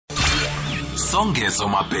Songezo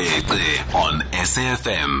Mapete on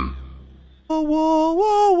SAFM.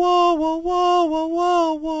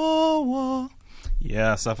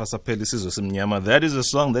 Yeah, Safa Sapeli Sizo Simnyama. That is a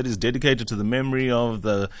song that is dedicated to the memory of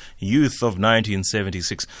the youth of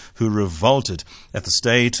 1976 who revolted at the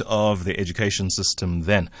state of the education system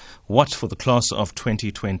then. What for the class of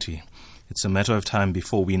 2020? It's a matter of time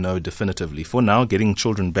before we know definitively. For now, getting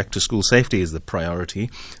children back to school safety is the priority.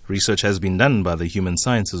 Research has been done by the Human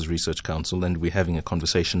Sciences Research Council, and we're having a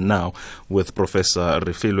conversation now with Professor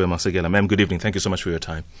Refiloe Masekela. Ma'am, good evening. Thank you so much for your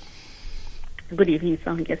time. Good evening,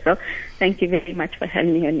 Songezo. Thank you very much for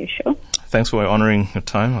having me on your show. Thanks for honoring your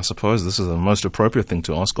time. I suppose this is the most appropriate thing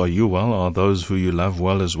to ask. Are you well? Are those who you love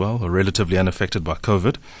well as well? Or relatively unaffected by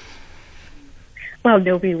COVID? Well,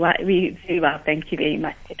 no, we very well. Thank you very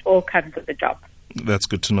much. It all comes with the job. That's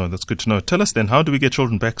good to know. That's good to know. Tell us then, how do we get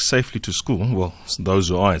children back safely to school? Well, those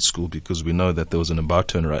who are at school, because we know that there was an about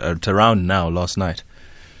turnaround now last night.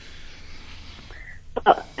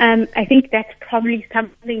 Well, I think that's probably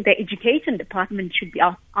something the education department should be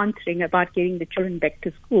answering about getting the children back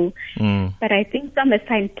to school. But I think from a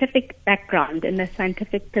scientific background and a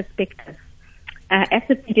scientific perspective, as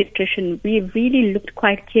a pediatrician, we really looked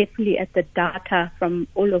quite carefully at the data from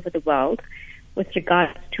all over the world with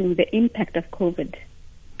regards to the impact of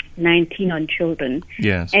COVID-19 on children.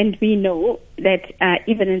 Yes. And we know that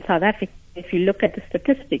even in South Africa, if you look at the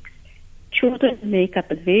statistics, children make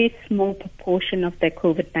up a very small proportion of their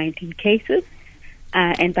COVID-19 cases.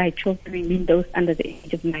 And by children, we mean those under the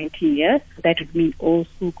age of 19 years. So that would mean all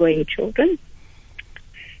school-going children.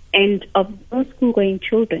 And of those school-going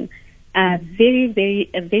children, a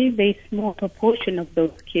very small proportion of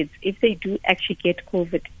those kids, if they do actually get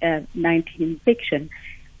COVID-19 infection,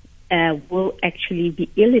 will actually be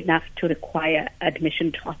ill enough to require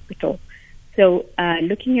admission to hospital. So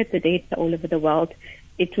looking at the data all over the world,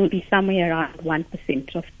 it will be somewhere around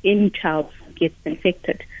 1% of any child who gets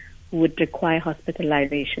infected who would require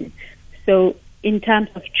hospitalization. So in terms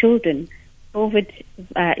of children, COVID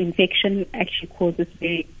infection actually causes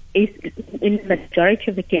in the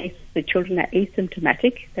majority of the cases, the children are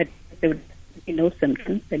asymptomatic, that there would be no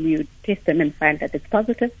symptoms, and you would test them and find that it's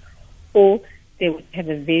positive, or they would have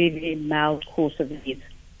a very mild course of disease.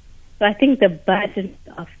 So I think the burden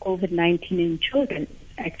of COVID-19 in children is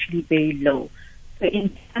actually very low. So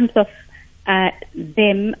in terms of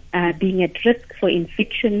them being at risk for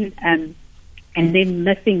infection and then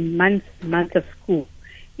missing months of school,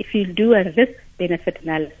 if you do a risk-benefit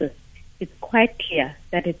analysis, it's quite clear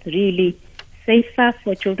that it's really safer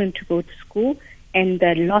for children to go to school, and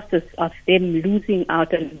the losses of them losing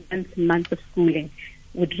out on months of schooling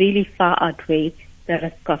would really far outweigh the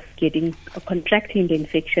risk of contracting the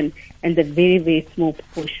infection and the very small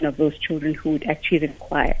proportion of those children who would actually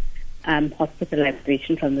require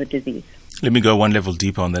hospitalization from the disease. Let me go one level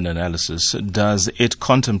deeper on that analysis. Does it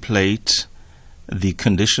contemplate the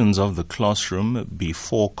conditions of the classroom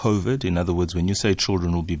before COVID? In other words, when you say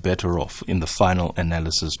children will be better off in the final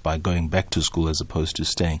analysis by going back to school as opposed to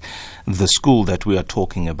staying, the school that we are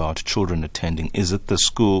talking about, children attending, is it the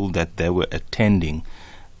school that they were attending,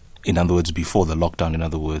 in other words, before the lockdown, in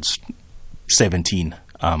other words, 17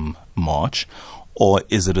 March, or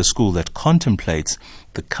is it a school that contemplates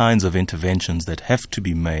the kinds of interventions that have to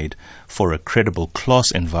be made for a credible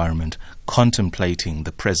class environment contemplating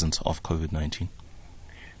the presence of COVID-19?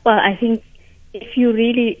 Well, I think if you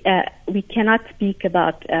really, we cannot speak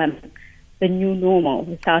about the new normal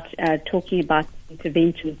without talking about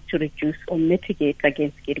interventions to reduce or mitigate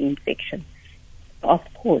against getting infection. Of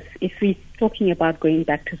course, if we're talking about going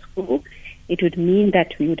back to school, it would mean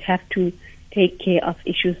that we would have to take care of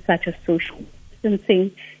issues such as social distancing,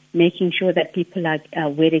 making sure that people are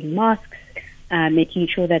wearing masks, making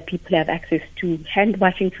sure that people have access to hand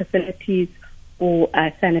washing facilities or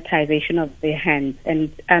sanitization of their hands.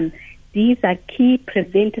 And these are key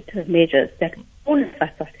preventative measures that all of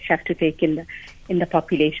us have to take in the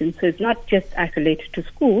population. So it's not just isolated to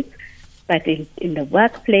schools, but in the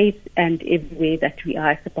workplace and everywhere that we are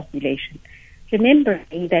as a population.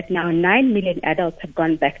 Remembering that now 9 million adults have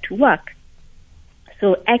gone back to work.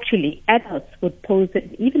 So actually, adults would pose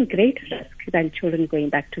an even greater risk than children going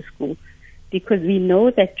back to school, because we know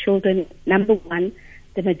that children, number one,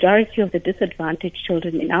 the majority of the disadvantaged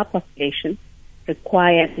children in our population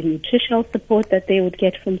require the nutritional support that they would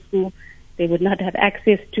get from school. They would not have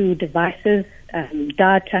access to devices,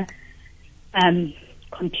 data,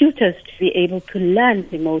 computers to be able to learn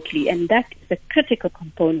remotely, and that is a critical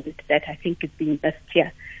component that I think is being missed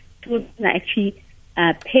here. Children are actually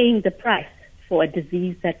paying the price for a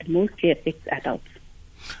disease that mostly affects adults.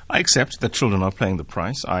 I accept that children are paying the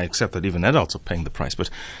price. I accept that even adults are paying the price. But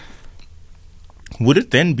Would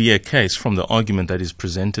it then be a case from the argument that is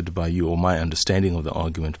presented by you, or my understanding of the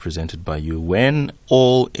argument presented by you, when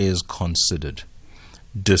all is considered,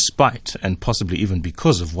 despite and possibly even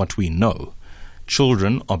because of what we know,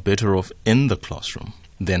 children are better off in the classroom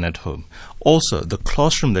than at home? Also, the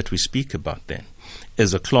classroom that we speak about then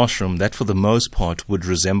is a classroom that for the most part would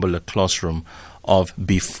resemble a classroom of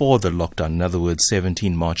before the lockdown, in other words,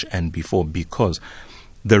 17 March and before, because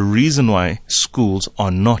the reason why schools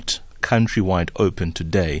are not countrywide open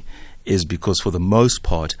today is because for the most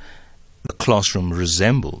part the classroom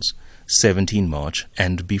resembles 17 March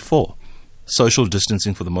and before. Social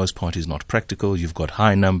distancing for the most part is not practical. You've got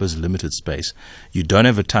high numbers, limited space. You don't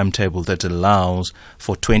have a timetable that allows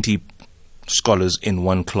for 20 scholars in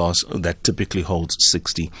one class that typically holds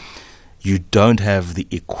 60. You don't have the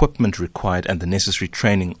equipment required and the necessary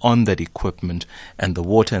training on that equipment and the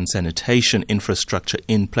water and sanitation infrastructure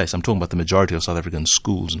in place. I'm talking about the majority of South African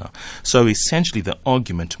schools now. So essentially the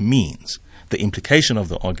argument means, the implication of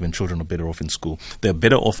the argument, children are better off in school. They're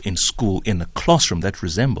better off in school in a classroom that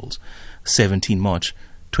resembles 17 March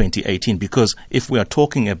 2018. Because if we are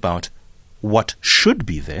talking about what should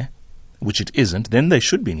be there, which it isn't, then they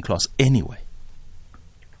should be in class anyway.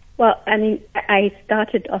 Well, I mean, I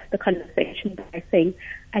started off the conversation by saying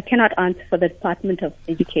I cannot answer for the Department of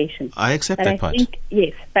Education. I accept that part.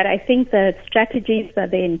 Yes, but I think the strategies are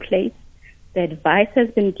there in place. The advice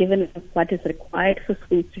has been given of what is required for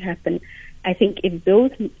schools to happen. I think if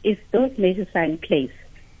those measures are in place,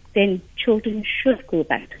 then children should go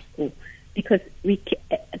back to school, because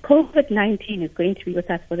COVID-19 is going to be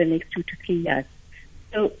with us for the next 2 to 3 years.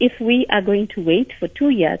 So if we are going to wait for 2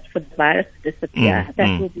 years for the virus to disappear,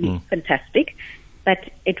 that would be fantastic.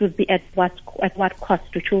 But it would be at what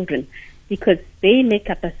cost to children? Because they make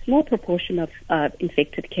up a small proportion of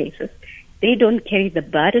infected cases. They don't carry the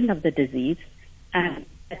burden of the disease.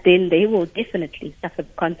 But then they will definitely suffer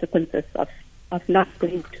the consequences of not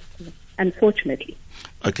going to school, unfortunately.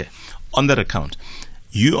 Okay. On that account,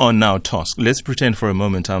 you are now tasked. Let's pretend for a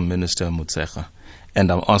moment I'm Minister Motshekga, and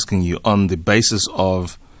I'm asking you, on the basis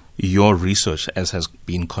of your research as has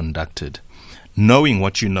been conducted, knowing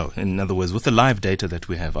what you know, in other words, with the live data that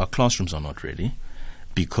we have, our classrooms are not ready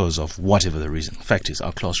because of whatever the reason. The fact is,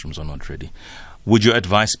 our classrooms are not ready. Would your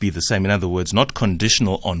advice be the same? In other words, not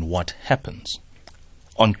conditional on what happens,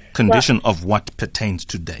 on condition of what pertains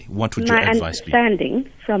today. What would your advice be? My understanding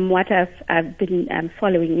from what I've been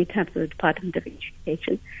following in terms of the Department of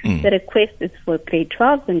Education, the request is for grade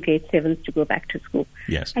 12s and grade 7s to go back to school.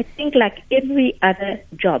 Yes. I think like every other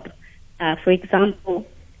job, for example,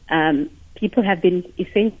 people have been,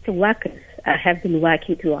 essential workers have been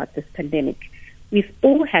working throughout this pandemic. We've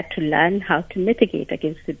all had to learn how to mitigate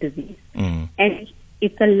against the disease. And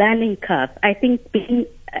it's a learning curve. I think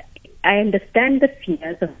I understand the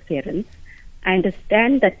fears of parents. I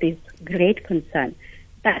understand that there's great concern.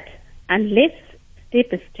 But unless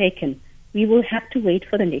step is taken, we will have to wait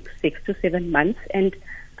for the next 6 to 7 months, and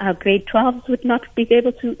our grade 12s would not be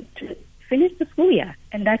able to finish the school year.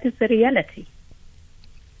 And that is the reality.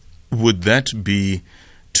 Would that be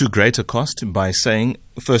too great a cost by saying,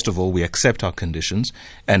 first of all, we accept our conditions,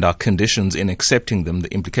 and our conditions in accepting them,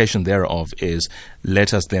 the implication thereof is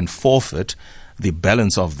let us then forfeit the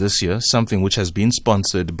balance of this year, something which has been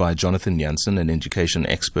sponsored by Jonathan Jansen, an education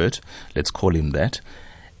expert, let's call him that,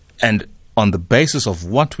 and on the basis of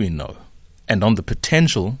what we know and on the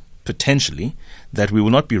potentially that we will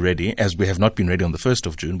not be ready, as we have not been ready on the 1st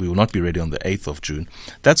of June, we will not be ready on the 8th of June,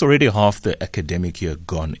 that's already half the academic year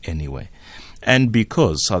gone anyway. And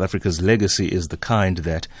because South Africa's legacy is the kind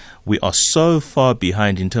that we are so far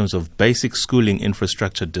behind in terms of basic schooling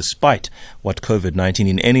infrastructure, despite what COVID-19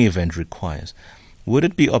 in any event requires, would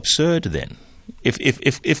it be absurd then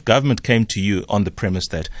if government came to you on the premise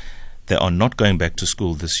that they are not going back to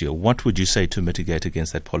school this year? What would you say to mitigate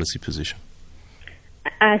against that policy position?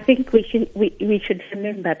 I think we should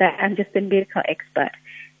remember that I'm just a medical expert,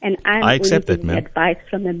 and I accept that, ma'am. Advice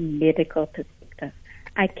from a medical perspective.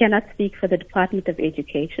 I cannot speak for the Department of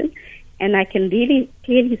Education, and I can really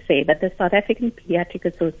clearly say that the South African Paediatric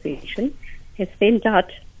Association has sent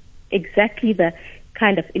out exactly the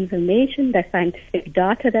kind of information, the scientific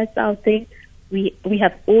data that's out there. We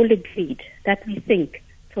have all agreed that we think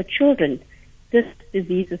for children this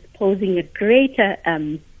disease is posing a greater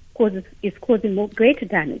greater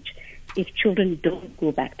damage if children don't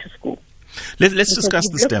go back to school. Let's discuss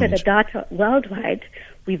this damage. We've looked at the data worldwide.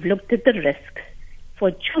 We've looked at the risks.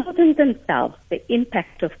 For children themselves, the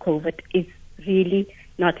impact of COVID is really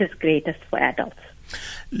not as great as for adults.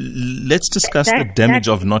 Let's discuss the damage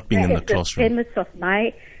of not being in the classroom. The premise of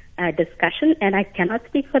my discussion, and I cannot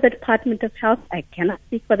speak for the Department of Health. I cannot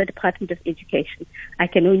speak for the Department of Education. I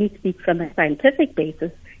can only speak from a scientific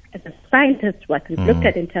basis as a scientist, what we've looked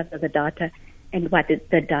at in terms of the data and what the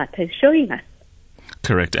data is showing us.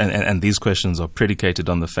 Correct. And these questions are predicated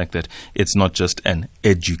on the fact that it's not just an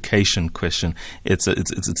education question. It's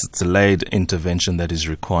a laid intervention that is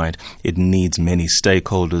required. It needs many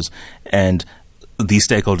stakeholders, and these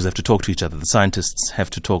stakeholders have to talk to each other. The scientists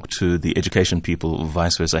have to talk to the education people,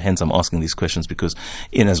 vice versa. Hence, I'm asking these questions because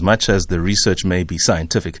in as much as the research may be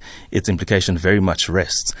scientific, its implication very much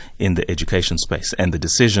rests in the education space. And the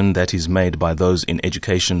decision that is made by those in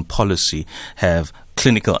education policy have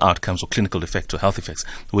clinical outcomes or clinical effects or health effects,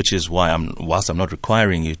 which is why whilst I'm not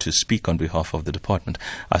requiring you to speak on behalf of the department,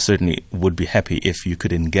 I certainly would be happy if you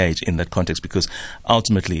could engage in that context, because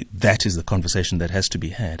ultimately that is the conversation that has to be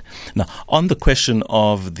had. Now, on the question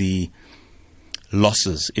of the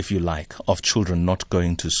losses, if you like, of children not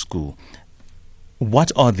going to school,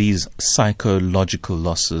 what are these psychological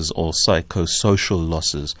losses or psychosocial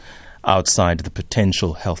losses outside the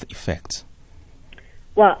potential health effects?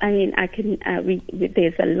 Well, I mean,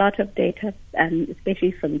 there's a lot of data,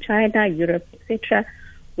 especially from China, Europe, etc.,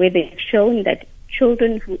 where they've shown that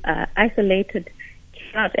children who are isolated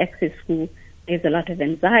cannot access school. There's a lot of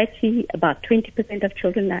anxiety. About 20% of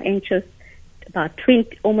children are anxious.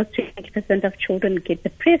 Almost 20% of children get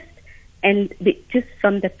depressed, and just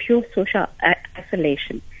from the pure social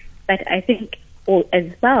isolation. But I think,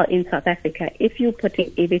 as well in South Africa, if you're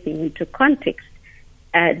putting everything into context,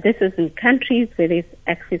 this is in countries where there's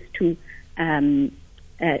access to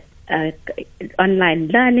online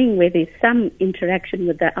learning, where there's some interaction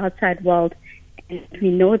with the outside world. And we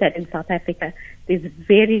know that in South Africa, there's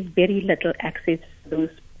very, very little access to those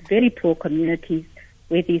very poor communities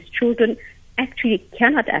where these children actually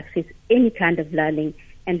cannot access any kind of learning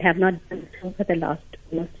and have not done so for the last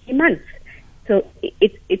almost 3 months. So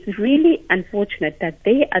it's really unfortunate that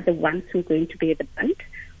they are the ones who are going to bear the brunt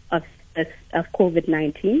of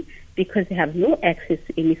COVID-19, because they have no access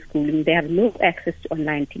to any schooling, they have no access to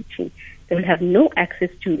online teaching, they will have no access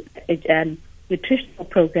to nutritional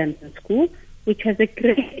programs in school, which has a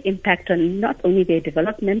great impact on not only their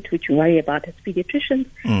development, which we worry about as pediatricians,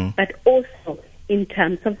 but also in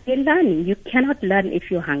terms of their learning. You cannot learn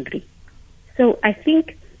if you're hungry. So I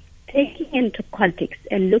think taking into context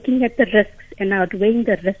and looking at the risks and outweighing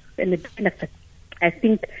the risks and the benefits, I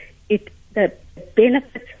think the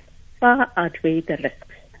benefits far outweigh the risks.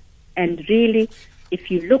 And really, if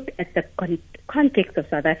you look at the context of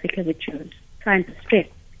South Africa, which you're trying to stress,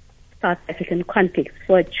 South African context,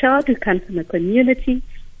 for a child who comes from a community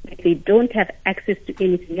where they don't have access to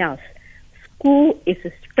anything else, school is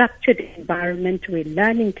a structured environment where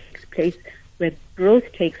learning takes place, where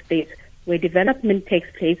growth takes place, where development takes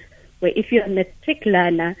place, where if you're a matric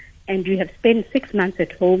learner and you have spent 6 months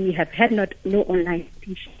at home, you have had no online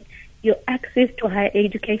teaching, your access to higher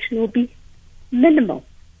education will be minimal.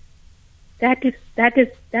 That is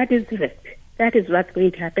the risk. That is what's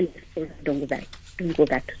going to happen if children don't go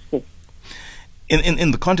back to school. In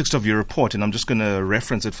the context of your report, and I'm just going to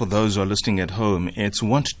reference it for those who are listening at home, it's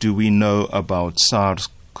what do we know about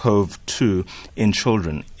SARS-CoV-2 in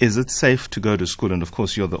children? Is it safe to go to school? And of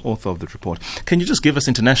course, you're the author of the report. Can you just give us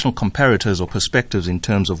international comparators or perspectives in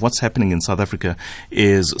terms of what's happening in South Africa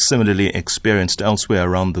is similarly experienced elsewhere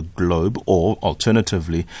around the globe, or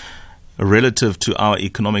alternatively, relative to our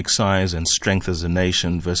economic size and strength as a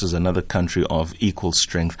nation versus another country of equal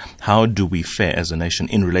strength? How do we fare as a nation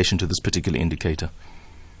in relation to this particular indicator?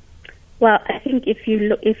 Well, I think if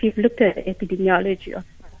you've looked at epidemiology of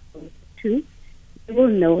SARS-CoV-2, you will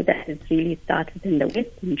know that it really started in the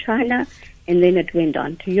West, in China, and then it went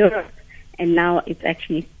on to Europe, and now it's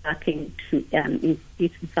actually starting to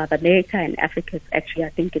increase in South America, and Africa is actually, I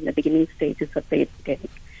think, in the beginning stages of the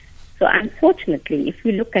epidemic. So unfortunately, if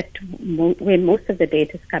we look at where most of the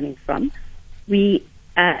data is coming from, we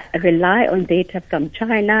rely on data from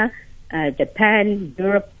China, Japan,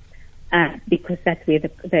 Europe, because that's where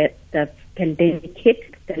the pandemic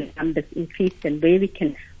hit, the numbers increased, and where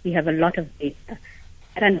we have a lot of data.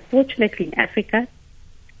 But unfortunately, in Africa,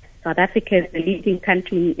 South Africa is the leading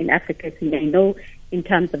country in Africa, as you may know, in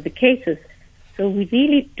terms of the cases. So we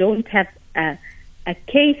really don't have a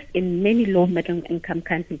case in many low-middle income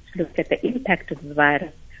countries to look at the impact of the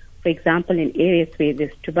virus. For example, in areas where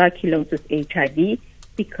there's tuberculosis, HIV,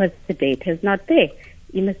 because the data is not there.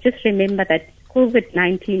 You must just remember that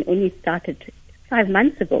COVID-19 only started 5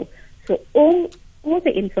 months ago. So all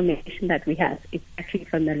the information that we have is actually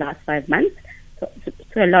from the last 5 months.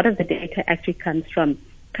 So a lot of the data actually comes from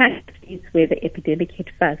countries where the epidemic hit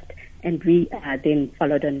first and we then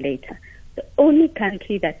followed on later. The only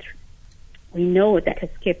country that we know that has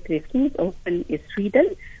kept their schools open is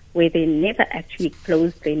Sweden, where they never actually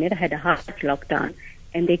closed, they never had a hard lockdown,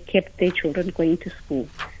 and they kept their children going to school.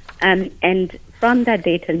 And from that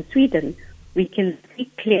data in Sweden, we can see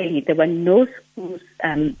clearly there were no schools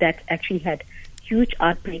that actually had huge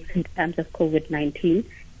outbreaks in terms of COVID-19,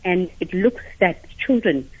 and it looks that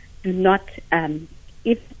children do not,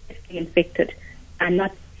 if they're infected, are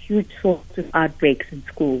not huge sources of outbreaks in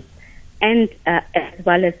schools. And as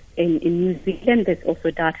well as in New Zealand, there's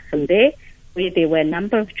also data from there where there were a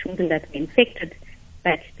number of children that were infected,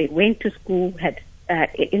 but they went to school, had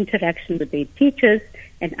interaction with their teachers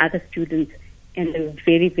and other students, and there were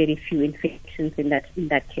very, very few infections in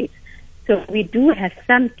that case. So we do have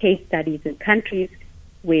some case studies in countries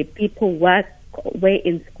where people were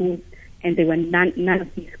in schools and there were none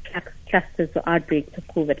of these clusters or outbreaks of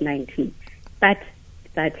COVID-19. But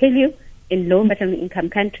I tell you, in low middle income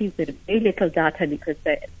countries, there is very little data because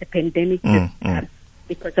the pandemic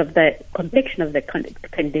because of the complexion of the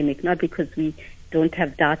pandemic, not because we don't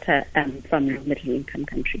have data from low middle income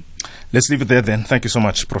countries. Let's leave it there then. Thank you so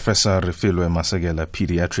much, Professor Refiloe Masekela,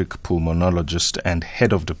 Pediatric Pulmonologist and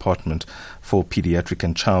Head of Department for Peadiatric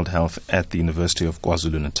and Child Health at the University of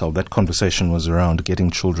KwaZulu-Natal. That conversation was around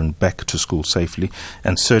getting children back to school safely,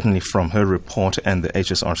 and certainly from her report and the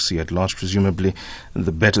HSRC at large, presumably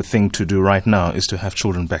the better thing to do right now is to have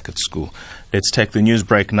children back at school. Let's take the news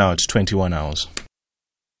break now. It's 21 hours.